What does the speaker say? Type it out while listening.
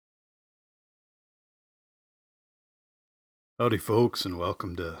Howdy, folks, and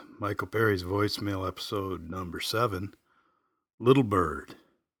welcome to Michael Perry's voicemail episode number 7, Little Bird.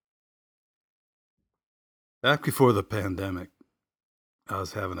 Back before the pandemic, I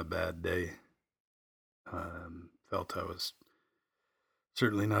was having a bad day. Felt I was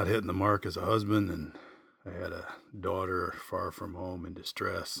certainly not hitting the mark as a husband, and I had a daughter far from home in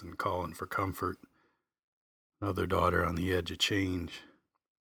distress and calling for comfort, another daughter on the edge of change.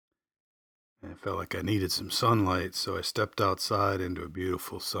 And I felt like I needed some sunlight, so I stepped outside into a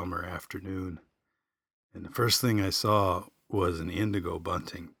beautiful summer afternoon. And the first thing I saw was an indigo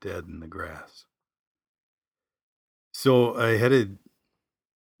bunting dead in the grass. So I headed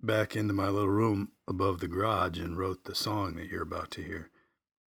back into my little room above the garage and wrote the song that you're about to hear.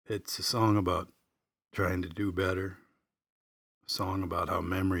 It's a song about trying to do better, a song about how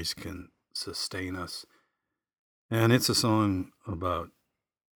memories can sustain us, and it's a song about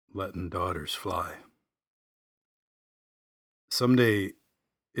letting daughters fly. Someday,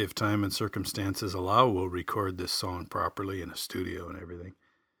 if time and circumstances allow, we'll record this song properly in a studio and everything.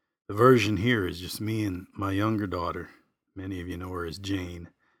 The version here is just me and my younger daughter, many of you know her as Jane,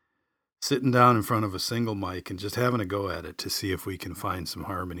 sitting down in front of a single mic and just having a go at it to see if we can find some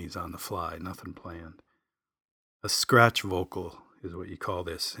harmonies on the fly, nothing planned. A scratch vocal is what you call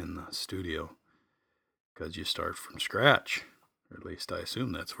this in the studio, because you start from scratch, or at least I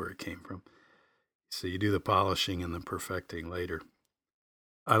assume that's where it came from. So you do the polishing and the perfecting later.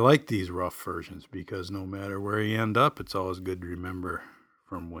 I like these rough versions because no matter where you end up, it's always good to remember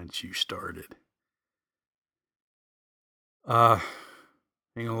from whence you started. Ain't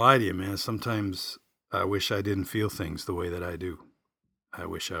gonna lie to you, man. Sometimes I wish I didn't feel things the way that I do. I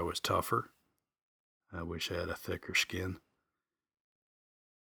wish I was tougher. I wish I had a thicker skin.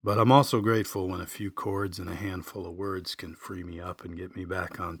 But I'm also grateful when a few chords and a handful of words can free me up and get me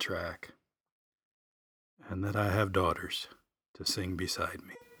back on track. And that I have daughters to sing beside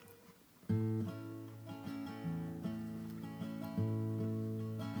me.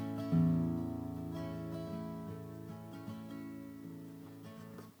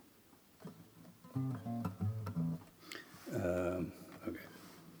 Okay.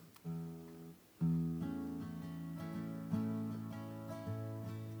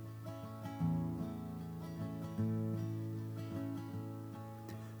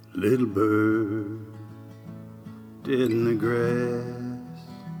 Little bird, dead in the grass,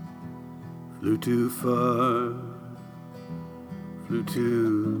 flew too far, flew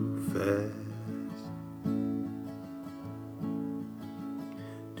too fast.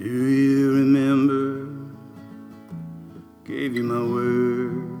 Do you remember? Gave you my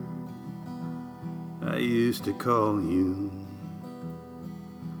word. I used to call you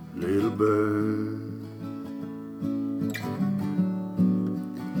little bird.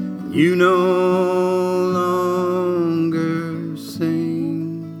 You no longer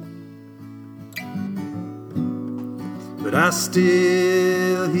sing, but I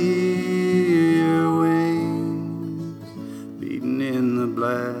still hear your wings beating in the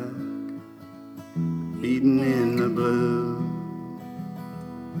black, beating in the blue,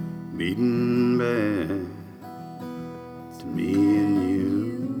 beating back to me and you.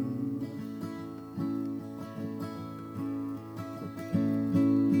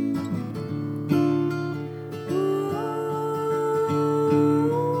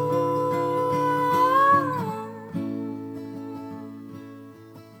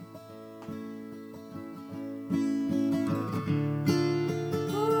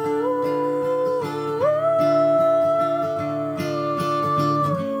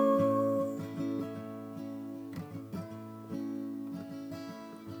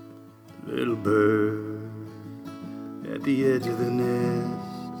 Little bird at the edge of the nest,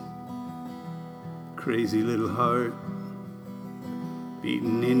 crazy little heart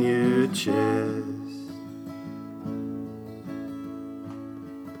beating in your chest.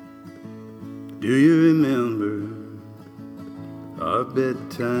 Do you remember our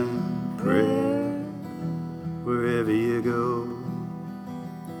bedtime prayer? Wherever you go,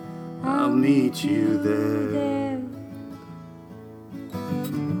 I'll meet you there.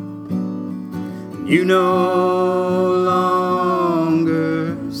 You no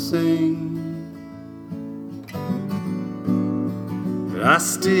longer sing, but I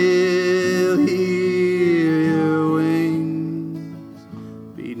still hear your wings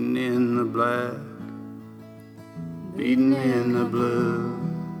beating in the black, beating in the blue,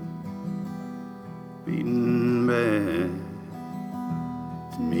 beating back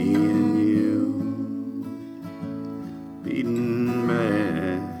to me and you, beating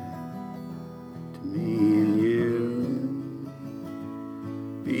back to me and you,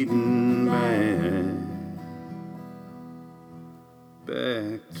 beating back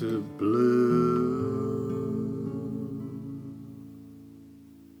back to blue.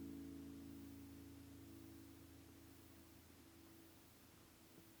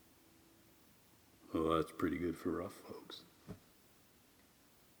 Well, that's pretty good for rough folks.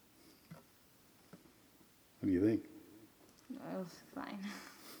 What do you think? That was fine.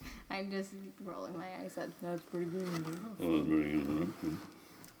 I'm just rolling my eyes at that's pretty good.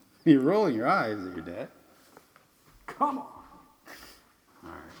 You're rolling your eyes at your dad. Come on. All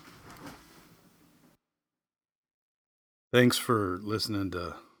right. Thanks for listening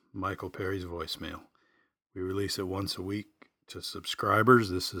to Michael Perry's voicemail. We release it once a week to subscribers.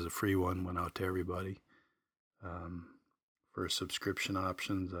 This is a free one, went out to everybody. For subscription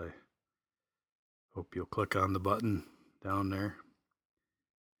options, I hope you'll click on the button down there.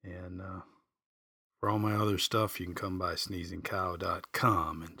 And for all my other stuff, you can come by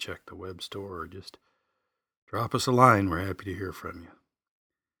sneezingcow.com and check the web store, or just drop us a line. We're happy to hear from you.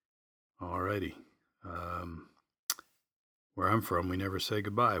 Alrighty. Where I'm from, we never say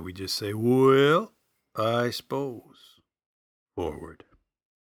goodbye. We just say, well, I suppose. Forward.